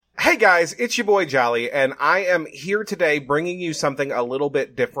Hey guys, it's your boy Jolly, and I am here today bringing you something a little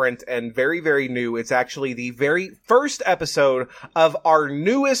bit different and very, very new. It's actually the very first episode of our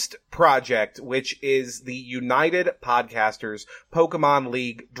newest project, which is the United Podcasters Pokemon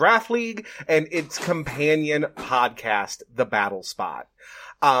League Draft League and its companion podcast, The Battle Spot.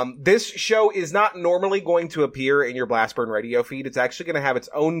 This show is not normally going to appear in your Blastburn radio feed. It's actually going to have its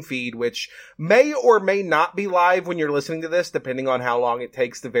own feed, which may or may not be live when you're listening to this, depending on how long it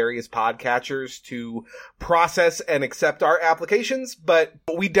takes the various podcatchers to process and accept our applications. But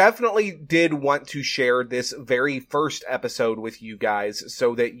we definitely did want to share this very first episode with you guys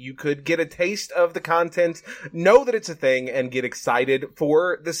so that you could get a taste of the content, know that it's a thing, and get excited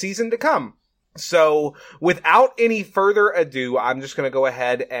for the season to come. So, without any further ado, I'm just going to go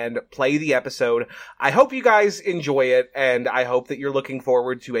ahead and play the episode. I hope you guys enjoy it, and I hope that you're looking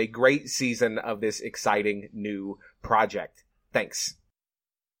forward to a great season of this exciting new project. Thanks.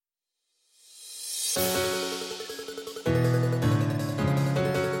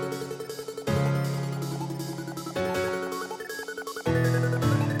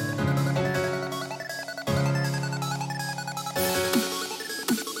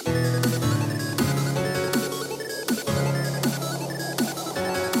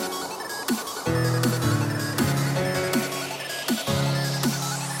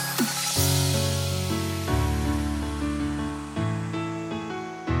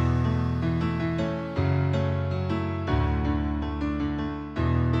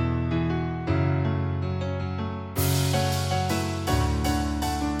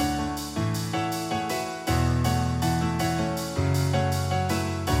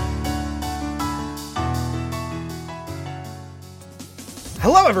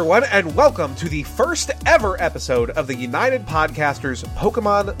 Hello everyone, and welcome to the first ever episode of the United Podcasters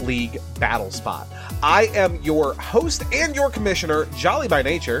Pokemon League Battle Spot. I am your host and your commissioner, Jolly by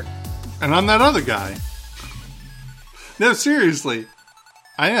nature. And I'm that other guy. No, seriously.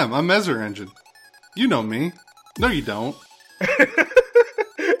 I'm Messer Engine. You know me. No, you don't.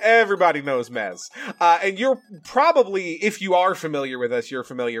 Everybody knows Mez. And you're probably, if you are familiar with us, you're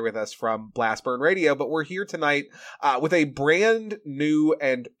familiar with us from Blastburn Radio, but we're here tonight with a brand new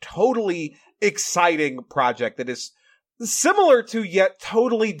and totally exciting project that is similar to yet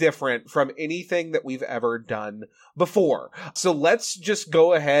totally different from anything that we've ever done before. So let's just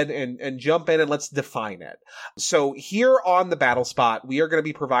go ahead and jump in and let's define it. So here on the Battle Spot, we are going to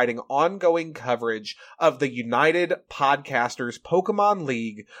be providing ongoing coverage of the United Podcasters Pokemon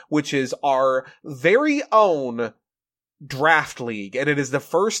League, which is our very own draft league, and it is the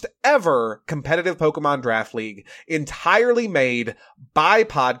first ever competitive Pokemon draft league entirely made by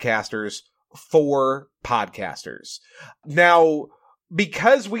podcasters for podcasters. Now,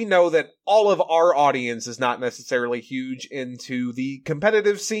 because we know that all of our audience is not necessarily huge into the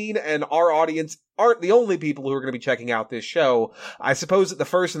competitive scene, and our audience aren't the only people who are going to be checking out this show, I suppose that the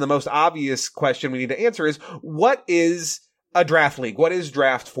first and the most obvious question we need to answer is, what is a draft league? What is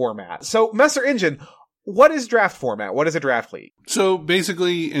draft format? So, Messer Engine, what is draft format? What is a draft league? So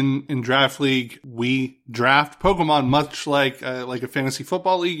basically in draft league, we draft Pokemon much like a fantasy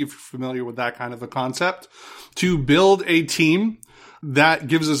football league, if you're familiar with that kind of a concept, to build a team that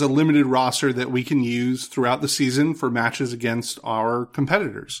gives us a limited roster that we can use throughout the season for matches against our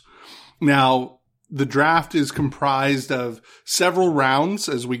competitors. Now, the draft is comprised of several rounds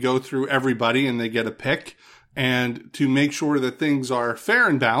as we go through everybody and they get a pick. And to make sure that things are fair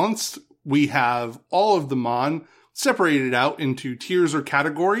and balanced, we have all of the Mon separated out into tiers or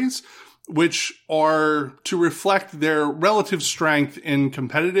categories, which are to reflect their relative strength in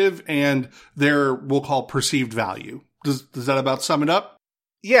competitive and their, we'll call, perceived value. Does that about sum it up?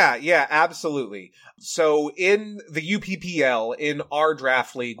 Yeah, absolutely. So in the UPPL, in our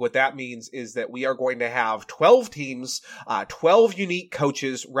draft league, what that means is that we are going to have 12 teams, 12 unique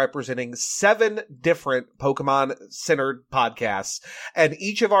coaches representing 7 different Pokemon-centered podcasts, and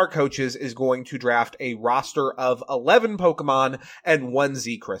each of our coaches is going to draft a roster of 11 Pokemon and 1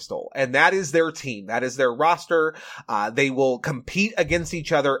 Z Crystal. And that is their team. That is their roster. They will compete against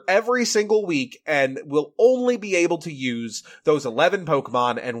each other every single week and will only be able to use those 11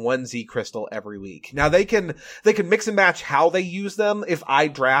 Pokemon and 1 Z Crystal every week. Now they can mix and match how they use them. If I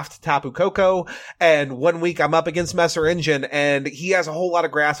draft Tapu Koko and one week I'm up against Messer Engine and he has a whole lot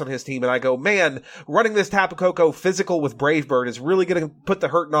of grass on his team and I go, man, running this Tapu Koko physical with Brave Bird is really going to put the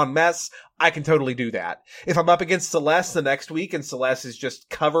hurting on Mess, I can totally do that. If I'm up against Celeste the next week and Celeste is just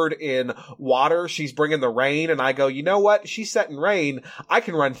covered in water, she's bringing the rain, and I go, you know what? She's setting rain. I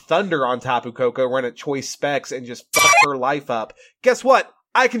can run Thunder on Tapu Koko, run at choice specs, and just fuck her life up. Guess what?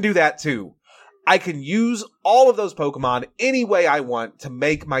 I can do that too. I can use all of those Pokemon any way I want to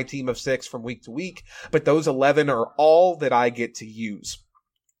make my team of 6 from week to week, but those 11 are all that I get to use,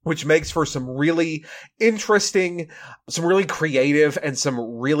 which makes for some really interesting, some really creative, and some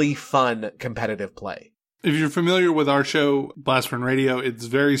really fun competitive play. If you're familiar with our show, Blastburn Radio, it's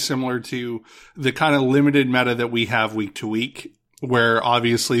very similar to the kind of limited meta that we have week to week, where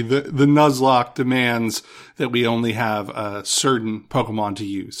obviously the Nuzlocke demands that we only have a certain Pokemon to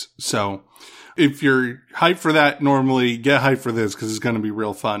use. So if you're hyped for that, normally get hyped for this because it's going to be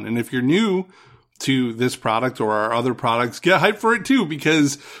real fun. And if you're new to this product or our other products, get hyped for it too,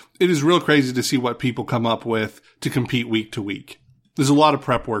 because it is real crazy to see what people come up with to compete week to week. There's a lot of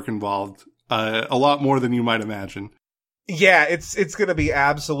prep work involved, a lot more than you might imagine. Yeah, it's going to be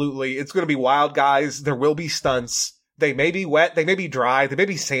absolutely, it's going to be wild, guys. There will be stunts. They may be wet, they may be dry, they may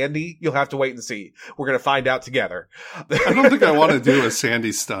be sandy. You'll have to wait and see. We're going to find out together. I don't think I want to do a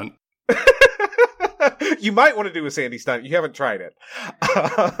sandy stunt. You might want to do a sandy stunt. You haven't tried it.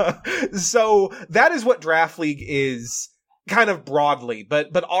 So that is what Draft League is kind of broadly,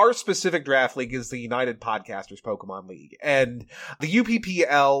 but our specific Draft League is the United Podcasters Pokemon League. And the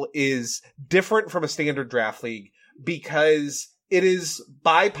UPPL is different from a standard Draft League because it is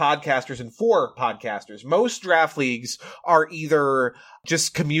by podcasters and for podcasters. Most draft leagues are either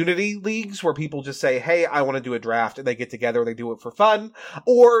just community leagues where people just say, hey, I want to do a draft, and they get together and they do it for fun,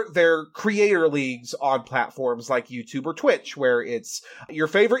 or they're creator leagues on platforms like YouTube or Twitch, where it's your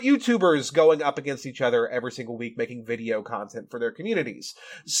favorite YouTubers going up against each other every single week making video content for their communities.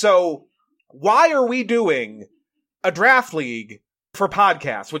 So why are we doing a draft league for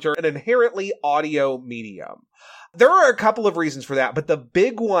podcasts, which are an inherently audio medium? There are a couple of reasons for that, but the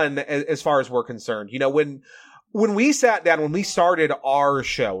big one, as far as we're concerned, you know, when we sat down, when we started our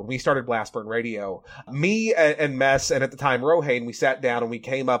show, when we started Blastburn Radio, me and Mess, and at the time Rohane, we sat down and we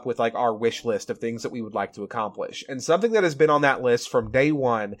came up with like our wish list of things that we would like to accomplish. And something that has been on that list from day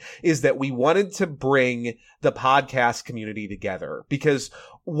one is that we wanted to bring the podcast community together, because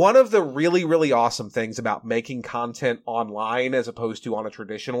one of the really, really awesome things about making content online as opposed to on a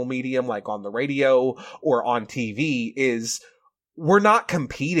traditional medium like on the radio or on TV is we're not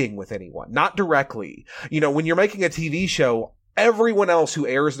competing with anyone, not directly. You know, when you're making a TV show, everyone else who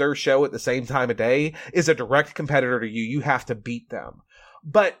airs their show at the same time of day is a direct competitor to you. You have to beat them.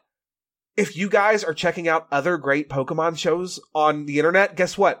 But if you guys are checking out other great Pokemon shows on the internet,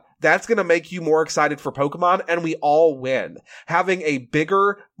 guess what? That's going to make you more excited for Pokemon, and we all win. Having a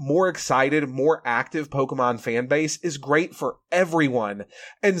bigger, more excited, more active Pokemon fan base is great for everyone.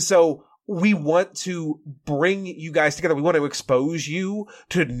 And so we want to bring you guys together. We want to expose you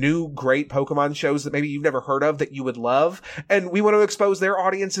to new great Pokemon shows that maybe you've never heard of that you would love. And we want to expose their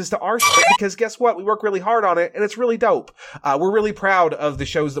audiences to our show, because guess what? We work really hard on it, and it's really dope. We're really proud of the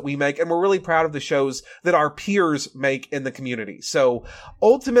shows that we make, and we're really proud of the shows that our peers make in the community. So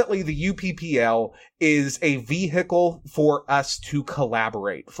ultimately, the UPPL is a vehicle for us to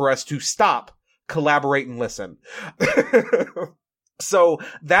collaborate, for us to stop, collaborate, and listen. So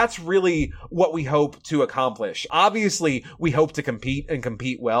that's really what we hope to accomplish. Obviously, we hope to compete and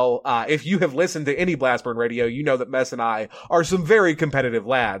compete well. If you have listened to any Blastburn Radio, you know that Mess and I are some very competitive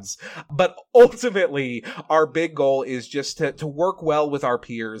lads. But ultimately, our big goal is just to work well with our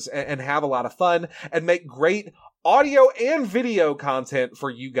peers and have a lot of fun and make great audio and video content for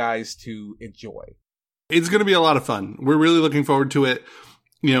you guys to enjoy. It's going to be a lot of fun. We're really looking forward to it.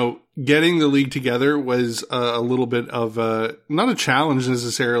 You know, getting the league together was a little bit of not a challenge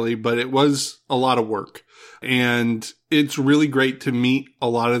necessarily, but it was a lot of work. And it's really great to meet a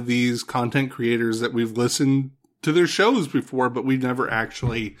lot of these content creators that we've listened to their shows before, but we've never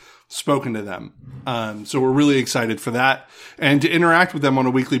actually spoken to them. So we're really excited for that and to interact with them on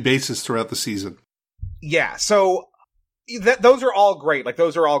a weekly basis throughout the season. Yeah. So those are all great. Like,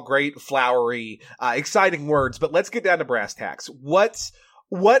 those are all great, flowery, exciting words, but let's get down to brass tacks.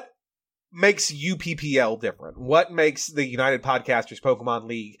 What makes UPPL different? What makes the United Podcasters Pokemon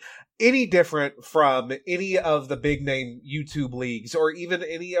League any different from any of the big name YouTube leagues, or even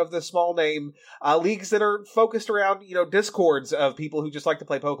any of the small name leagues that are focused around, you know, Discords of people who just like to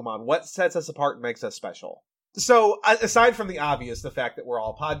play Pokemon? What sets us apart and makes us special? So, aside from the obvious, the fact that we're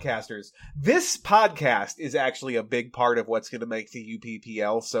all podcasters, this podcast is actually a big part of what's going to make the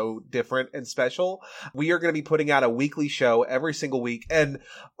UPPL so different and special. We are going to be putting out a weekly show every single week, and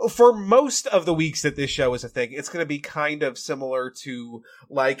for most of the weeks that this show is a thing, it's going to be kind of similar to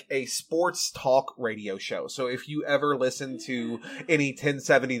like a sports talk radio show. So if you ever listen to any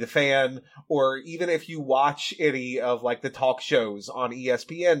 1070 The Fan, or even if you watch any of like the talk shows on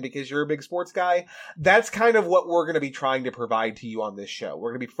ESPN because you're a big sports guy, that's kind of of what we're going to be trying to provide to you on this show.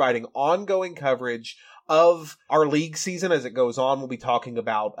 We're going to be providing ongoing coverage of our league season as it goes on. We'll be talking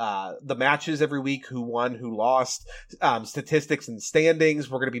about the matches every week, who won, who lost, statistics and standings.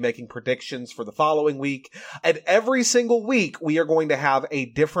 We're going to be making predictions for the following week. And every single week, we are going to have a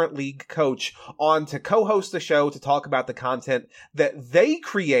different league coach on to co-host the show, to talk about the content that they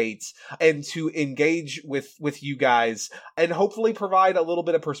create and to engage with you guys and hopefully provide a little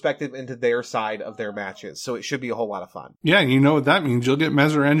bit of perspective into their side of their matches. So it should be a whole lot of fun. Yeah, you know what that means. You'll get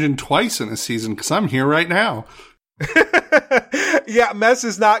Messer Engine twice in a season, because I'm here right now. Yeah, Mess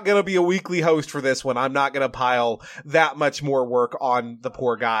is not going to be a weekly host for this one. I'm not going to pile that much more work on the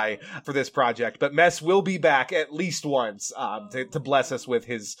poor guy for this project, but Mess will be back at least once to bless us with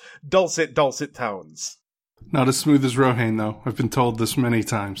his dulcet tones. Not as smooth as Rohan, though. I've been told this many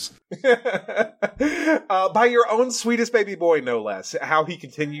times. By your own sweetest baby boy, no less. How he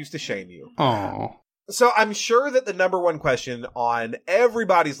continues to shame you. Oh. So I'm sure that the number one question on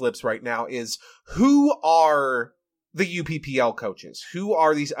everybody's lips right now is, who are the UPPL coaches? Who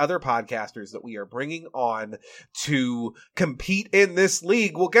are these other podcasters that we are bringing on to compete in this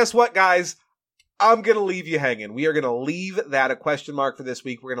league? Well, guess what, guys? I'm going to leave you hanging. We are going to leave that a question mark for this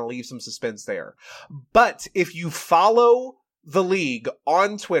week. We're going to leave some suspense there. But if you follow the league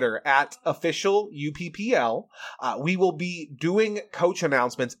on Twitter at official UPPL, we will be doing coach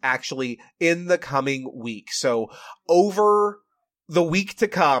announcements actually in the coming week. So over the week to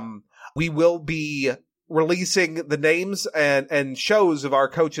come, we will be releasing the names and shows of our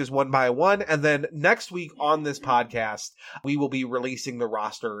coaches one by one. And then next week on this podcast, we will be releasing the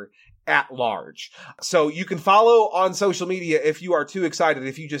roster at large. So you can follow on social media if you are too excited,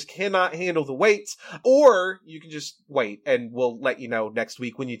 if you just cannot handle the wait, or you can just wait and we'll let you know next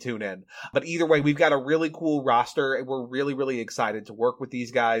week when you tune in. But either way, we've got a really cool roster and we're really, really excited to work with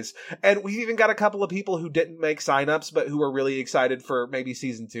these guys. And we've even got a couple of people who didn't make signups, but who are really excited for maybe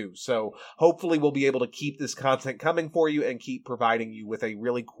season 2. So hopefully we'll be able to keep this content coming for you and keep providing you with a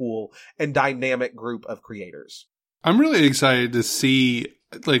really cool and dynamic group of creators. I'm really excited to see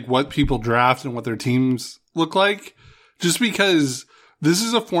like what people draft and what their teams look like, just because this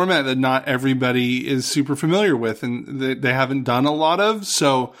is a format that not everybody is super familiar with and they haven't done a lot of.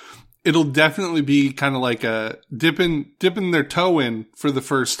 So it'll definitely be kind of like a dipping their toe in for the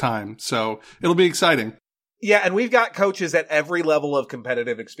first time. So it'll be exciting. Yeah. And we've got coaches at every level of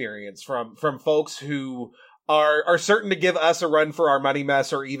competitive experience, from folks who are certain to give us a run for our money,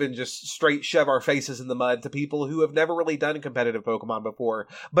 Mess, or even just straight shove our faces in the mud, to people who have never really done competitive Pokemon before,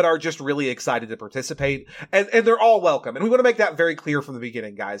 but are just really excited to participate. And they're all welcome. And we want to make that very clear from the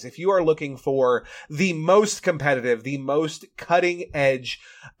beginning, guys. If you are looking for the most competitive, the most cutting edge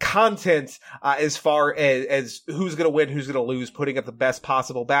content, as far as who's going to win, who's going to lose, putting up the best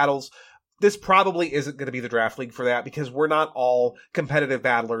possible battles, this probably isn't going to be the draft league for that, because we're not all competitive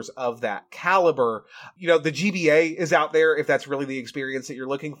battlers of that caliber. You know, the GBA is out there if that's really the experience that you're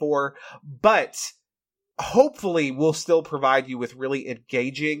looking for, but hopefully we'll still provide you with really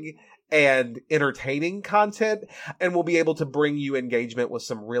engaging and entertaining content, and we'll be able to bring you engagement with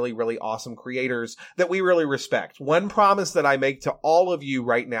some really, really awesome creators that we really respect. One promise that I make to all of you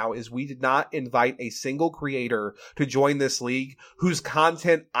right now is we did not invite a single creator to join this league whose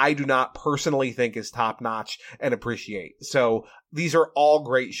content I do not personally think is top notch and appreciate. So these are all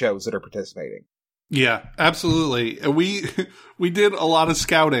great shows that are participating. Yeah, absolutely. We did a lot of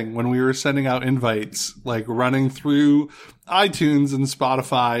scouting when we were sending out invites, like running through iTunes and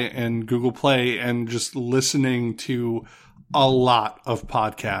Spotify and Google Play and just listening to a lot of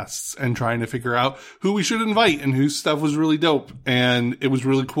podcasts and trying to figure out who we should invite and whose stuff was really dope. And it was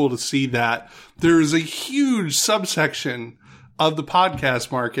really cool to see that there is a huge subsection of the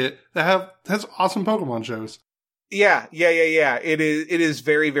podcast market that has awesome Pokemon shows. Yeah. It is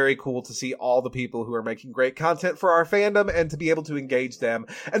very, very cool to see all the people who are making great content for our fandom and to be able to engage them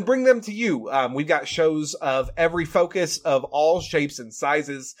and bring them to you. We've got shows of every focus, of all shapes and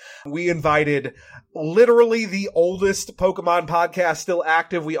sizes. We invited literally the oldest Pokemon podcast still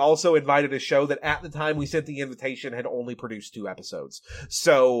active. We also invited a show that at the time we sent the invitation had only produced 2 episodes.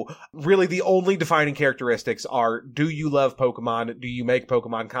 So really the only defining characteristics are, do you love Pokemon? Do you make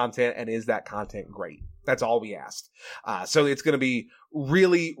Pokemon content? And is that content great? That's all we asked. So it's going to be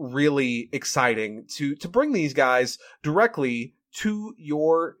really, really exciting to bring these guys directly to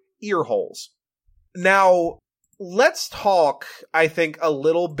your ear holes. Now, let's talk, I think, a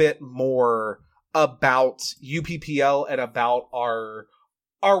little bit more about UPPL and about our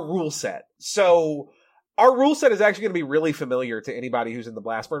rule set. So our rule set is actually going to be really familiar to anybody who's in the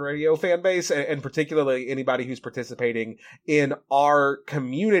Blastburn Radio fan base, and particularly anybody who's participating in our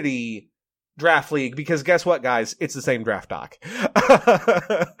community Draft League, because guess what, guys? It's the same draft doc.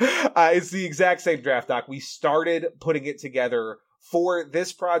 It's the exact same draft doc. We started putting it together for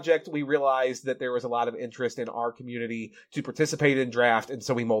this project. We realized that there was a lot of interest in our community to participate in draft, and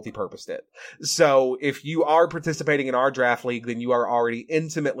so we multi-purposed it. So if you are participating in our Draft League, then you are already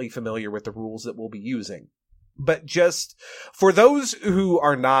intimately familiar with the rules that we'll be using. But just for those who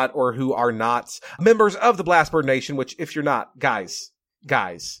are not members of the Blastbird Nation, which if you're not, guys,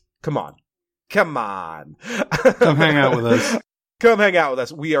 come on. Come hang out with us. Come hang out with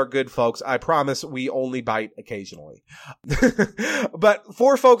us. We are good folks. I promise we only bite occasionally. But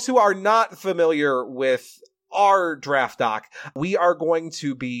for folks who are not familiar with our draft doc, we are going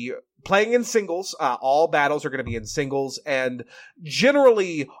to be playing in singles. All battles are going to be in singles, and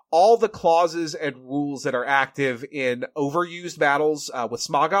generally all the clauses and rules that are active in overused battles with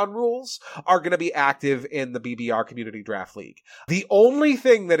Smogon rules are going to be active in the BBR Community Draft League. The only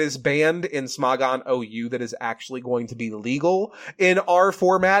thing that is banned in Smogon OU that is actually going to be legal in our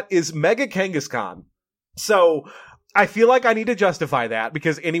format is Mega Kangaskhan. So I feel like I need to justify that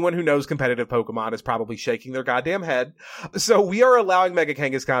because anyone who knows competitive Pokemon is probably shaking their goddamn head. So we are allowing Mega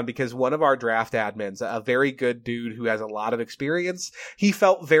Kangaskhan because one of our draft admins, a very good dude who has a lot of experience, he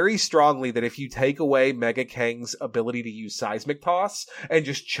felt very strongly that if you take away Mega Kang's ability to use Seismic Toss and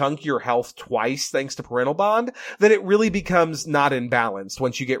just chunk your health twice thanks to Parental Bond, then it really becomes not imbalanced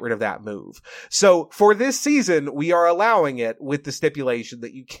once you get rid of that move. So for this season, we are allowing it with the stipulation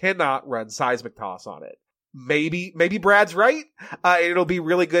that you cannot run Seismic Toss on it. Maybe Brad's right. It'll be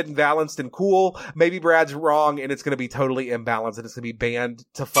really good and balanced and cool. Maybe Brad's wrong and it's going to be totally imbalanced and it's going to be banned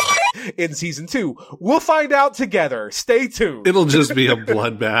to fuck in season 2. We'll find out together. Stay tuned. It'll just be a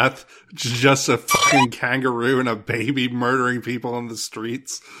bloodbath. Just a fucking kangaroo and a baby murdering people on the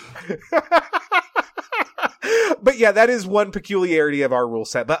streets. But yeah, that is one peculiarity of our rule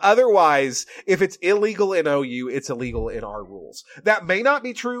set. But otherwise, if it's illegal in OU, it's illegal in our rules. That may not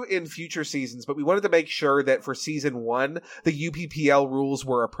be true in future seasons, but we wanted to make sure that for season 1, the UPPL rules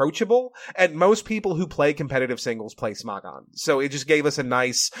were approachable, and most people who play competitive singles play Smogon. So it just gave us a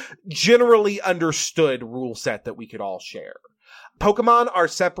nice, generally understood rule set that we could all share. Pokemon are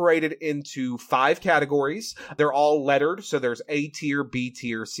separated into 5 categories. They're all lettered. So there's A tier, B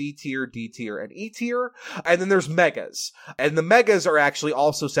tier, C tier, D tier, and E tier. And then there's Megas. And the Megas are actually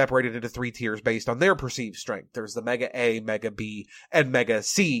also separated into 3 tiers based on their perceived strength. There's the Mega A, Mega B, and Mega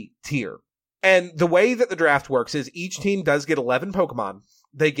C tier. And the way that the draft works is each team does get 11 Pokemon.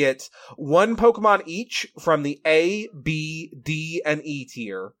 They get 1 Pokemon each from the A, B, D, and E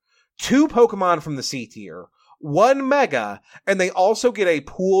tier, 2 Pokemon from the C tier, 1 Mega, and they also get a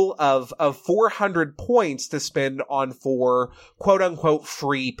pool of 400 points to spend on 4 quote-unquote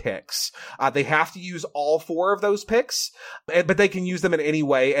free picks. They have to use all 4 of those picks, but they can use them in any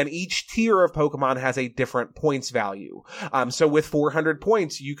way, and each tier of Pokemon has a different points value. So with 400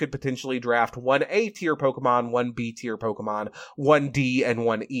 points, you could potentially draft 1 A tier Pokemon, 1 B tier Pokemon, 1 D, and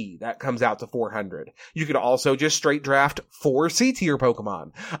 1 E. That comes out to 400. You could also just straight draft 4 C tier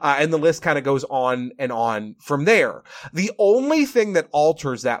Pokemon, and the list kind of goes on and on from there. The only thing that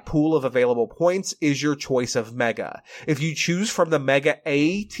alters that pool of available points is your choice of Mega. If you choose from the Mega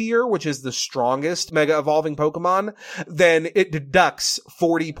A tier, which is the strongest Mega Evolving Pokemon, then it deducts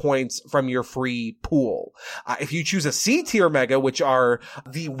 40 points from your free pool. If you choose a C tier Mega, which are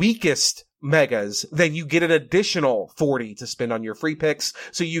the weakest Megas, then you get an additional 40 to spend on your free picks,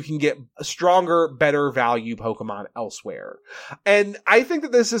 so you can get stronger, better value Pokemon elsewhere. And I think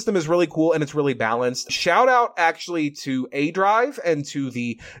that this system is really cool and it's really balanced. Shout out actually to A-Drive and to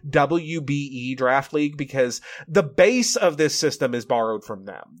the WBE Draft League, because the base of this system is borrowed from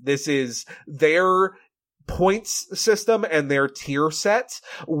them. This is their points system and their tier set.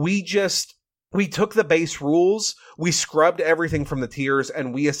 We took the base rules, we scrubbed everything from the tiers,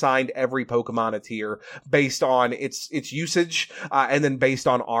 and we assigned every Pokemon a tier based on its usage, and then based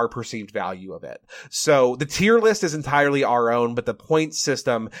on our perceived value of it. So the tier list is entirely our own, but the point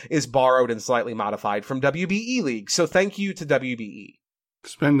system is borrowed and slightly modified from WBE League. So thank you to WBE.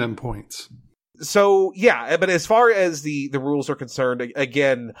 Spend them points. So, yeah, but as far as the rules are concerned,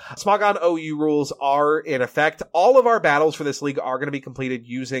 again, Smogon OU rules are in effect. All of our battles for this league are going to be completed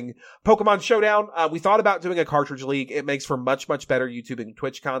using Pokemon Showdown. We thought about doing a cartridge league. It makes for much, much better YouTube and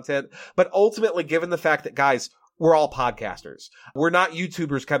Twitch content. But ultimately, given the fact that, guys, we're all podcasters. We're not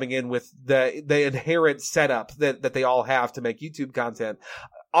YouTubers coming in with the inherent setup that they all have to make YouTube content.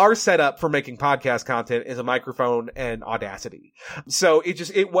 Our setup for making podcast content is a microphone and Audacity. So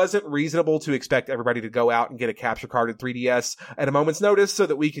it wasn't reasonable to expect everybody to go out and get a capture card in 3DS at a moment's notice so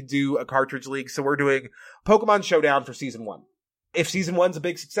that we could do a cartridge league. So we're doing Pokemon Showdown for season 1. If season 1's a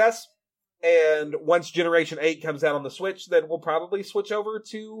big success, And once Generation 8 comes out on the Switch, then we'll probably switch over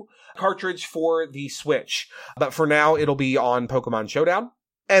to cartridge for the Switch. But for now, it'll be on Pokemon Showdown.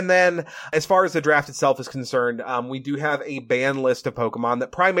 And then, as far as the draft itself is concerned, we do have a ban list of Pokemon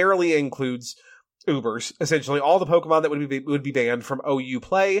that primarily includes Ubers, essentially all the Pokemon that would be banned from OU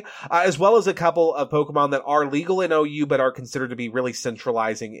play, as well as a couple of Pokemon that are legal in OU but are considered to be really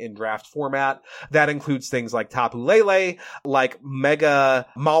centralizing in draft format. That includes things like Tapu Lele, like Mega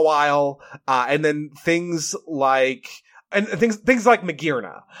Mawile, and then things like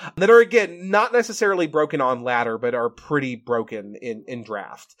Magearna that are, again, not necessarily broken on ladder, but are pretty broken in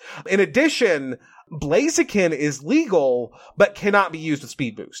draft. In addition, Blaziken is legal, but cannot be used with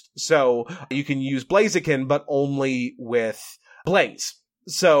Speed Boost. So you can use Blaziken, but only with Blaze.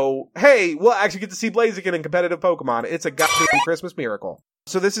 So, hey, we'll actually get to see Blaziken in competitive Pokemon. It's a goddamn Christmas miracle.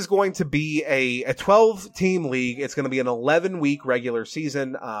 So this is going to be a 12-team league. It's going to be an 11-week regular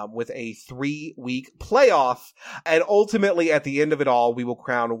season with a 3-week playoff. And ultimately, at the end of it all, we will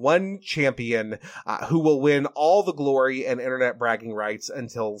crown one champion who will win all the glory and internet bragging rights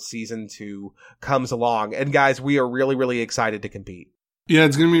until Season 2 comes along. And guys, we are really, really excited to compete. Yeah,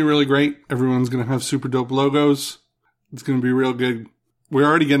 it's going to be really great. Everyone's going to have super dope logos. It's going to be real good. We're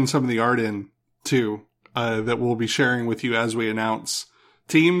already getting some of the art in, too, that we'll be sharing with you as we announce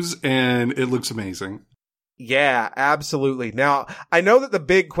teams, and it looks amazing. Yeah, absolutely. Now, I know that the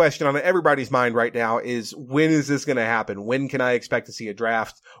big question on everybody's mind right now is, when is this going to happen? When can I expect to see a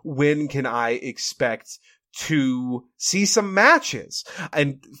draft? When can I expect to see some matches?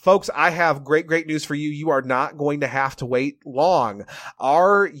 And folks, I have great news for you. You are not going to have to wait long.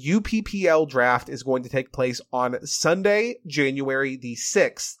 Our UPPL draft is going to take place on Sunday, January the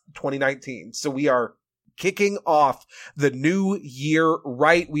 6th, 2019. So we are kicking off the new year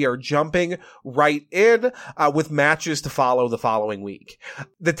right. We are jumping right in with matches to follow the following week.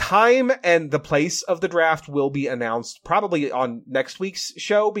 The time and the place of the draft will be announced probably on next week's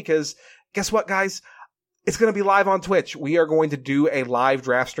show, because guess what, guys? It's going to be live on Twitch. We are going to do a live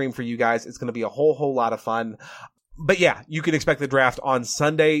draft stream for you guys. It's going to be a whole lot of fun. But yeah, you can expect the draft on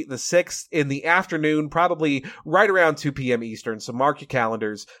Sunday the 6th in the afternoon, probably right around 2 p.m. Eastern. So mark your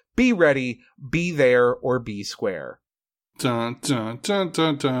calendars. Be ready, be there, or be square. Dun, dun, dun,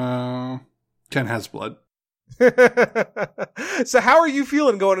 dun, dun. Ken has blood. So how are you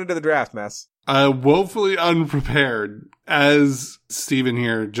feeling going into the draft, Mess? Woefully unprepared. As Steven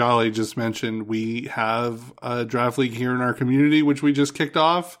here, Jolly, just mentioned, we have a draft league here in our community, which we just kicked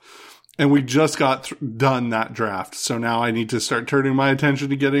off. And we just got done that draft. So now I need to start turning my attention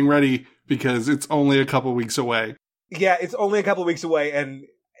to getting ready, because it's only a couple weeks away. Yeah, it's only a couple weeks away. And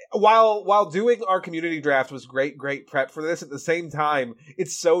while doing our community draft was great prep for this, at the same time,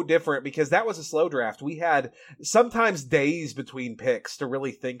 it's so different because that was a slow draft. We had sometimes days between picks to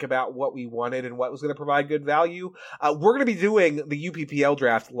really think about what we wanted and what was going to provide good value. We're going to be doing the UPPL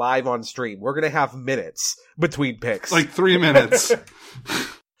draft live on stream. We're going to have minutes between picks. Like 3 minutes.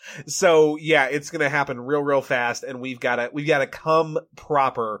 So yeah, it's going to happen real fast, and we've got to come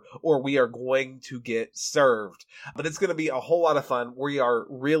proper, or we are going to get served. But it's going to be a whole lot of fun. We are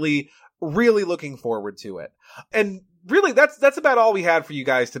really looking forward to it. And really, that's about all we had for you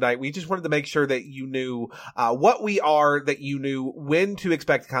guys tonight. We just wanted to make sure that you knew what we are, that you knew when to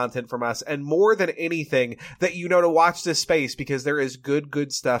expect content from us, and more than anything, that you know to watch this space, because there is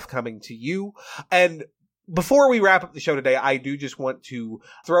good stuff coming to you. And before we wrap up the show today, I do just want to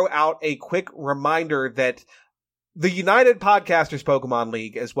throw out a quick reminder that the United Podcasters Pokemon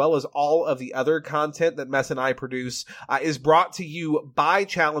League, as well as all of the other content that Mess and I produce, is brought to you by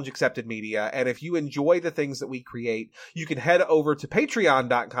Challenge Accepted Media. And if you enjoy the things that we create, you can head over to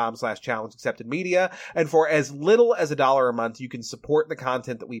patreon.com/Challenge Accepted Media. And for as little as $1 a month, you can support the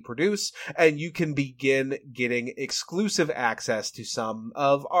content that we produce, and you can begin getting exclusive access to some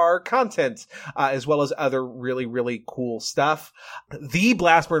of our content, as well as other really cool stuff. The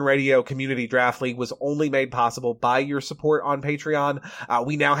Blastburn Radio Community Draft League was only made possible by your support on Patreon.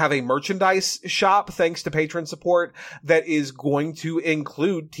 We now have a merchandise shop, thanks to patron support, that is going to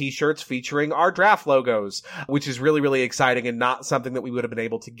include t-shirts featuring our draft logos, which is really exciting, and not something that we would have been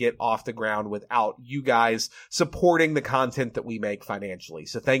able to get off the ground without you guys supporting the content that we make financially.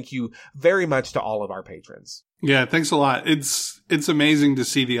 So thank you very much to all of our patrons. Yeah, thanks a lot. It's amazing to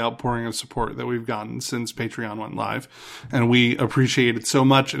see the outpouring of support that we've gotten since Patreon went live. And we appreciate it so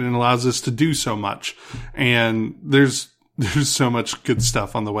much, and it allows us to do so much. And there's so much good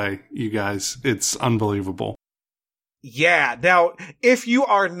stuff on the way, you guys. It's unbelievable. Yeah. Now, if you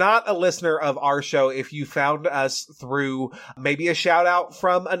are not a listener of our show, if you found us through maybe a shout out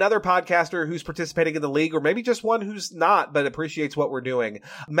from another podcaster who's participating in the league, or maybe just one who's not, but appreciates what we're doing,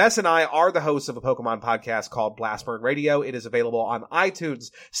 Mess and I are the hosts of a Pokemon podcast called Blastburn Radio. It is available on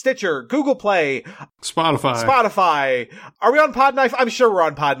iTunes, Stitcher, Google Play, Spotify. Are we on Podknife? I'm sure we're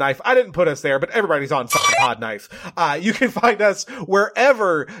on Podknife. I didn't put us there, but everybody's on fucking Podknife. You can find us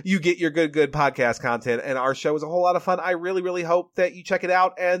wherever you get your good podcast content, and our show is a whole lot of fun. I really, really hope that you check it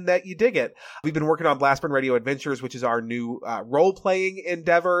out and that you dig it. We've been working on Blastburn Radio Adventures, which is our new role-playing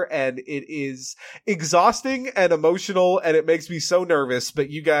endeavor, and it is exhausting and emotional, and it makes me so nervous, but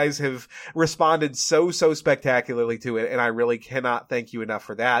you guys have responded so spectacularly to it, and I really cannot thank you enough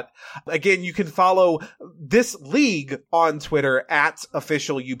for that. Again, you can follow this league on Twitter at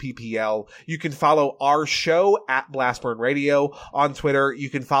 @officialuppl. You can follow our show at Blastburn Radio on Twitter. You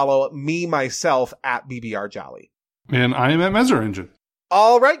can follow me, myself, at BBR Jolly. And I am at Messer Engine.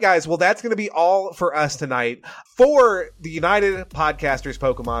 All right, guys. Well, that's going to be all for us tonight. For the United Podcasters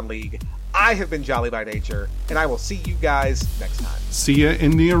Pokemon League, I have been Jolly by Nature, and I will see you guys next time. See ya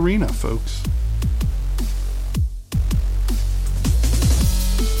in the arena, folks.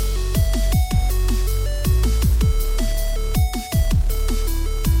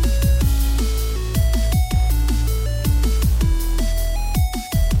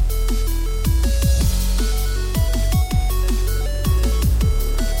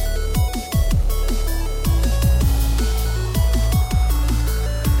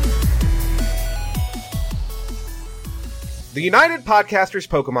 The United Podcasters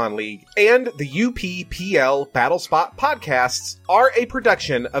Pokemon League and the UPPL Battle Spot podcasts are a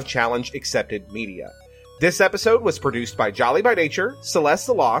production of Challenge Accepted Media. This episode was produced by Jolly by Nature, Celeste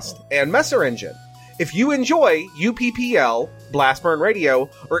the Lost, and Messer Engine. If you enjoy UPPL, Blastburn Radio,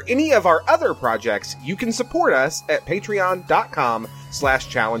 or any of our other projects, you can support us at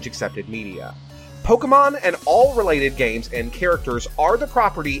patreon.com/Challenge Accepted Media. Pokemon and all related games and characters are the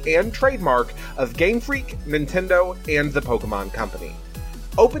property and trademark of Game Freak, Nintendo, and the Pokemon Company.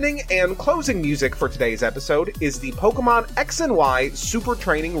 Opening and closing music for today's episode is the Pokemon X and Y Super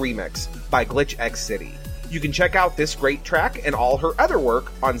Training Remix by Glitch X City. You can check out this great track and all her other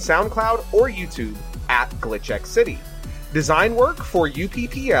work on SoundCloud or YouTube at Glitch X City. Design work for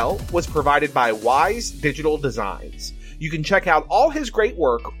UPPL was provided by Wise Digital Designs. You can check out all his great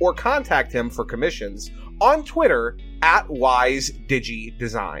work or contact him for commissions on Twitter at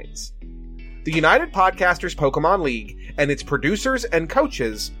WiseDigiDesigns. The United Podcasters Pokemon League and its producers and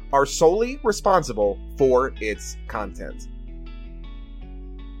coaches are solely responsible for its content.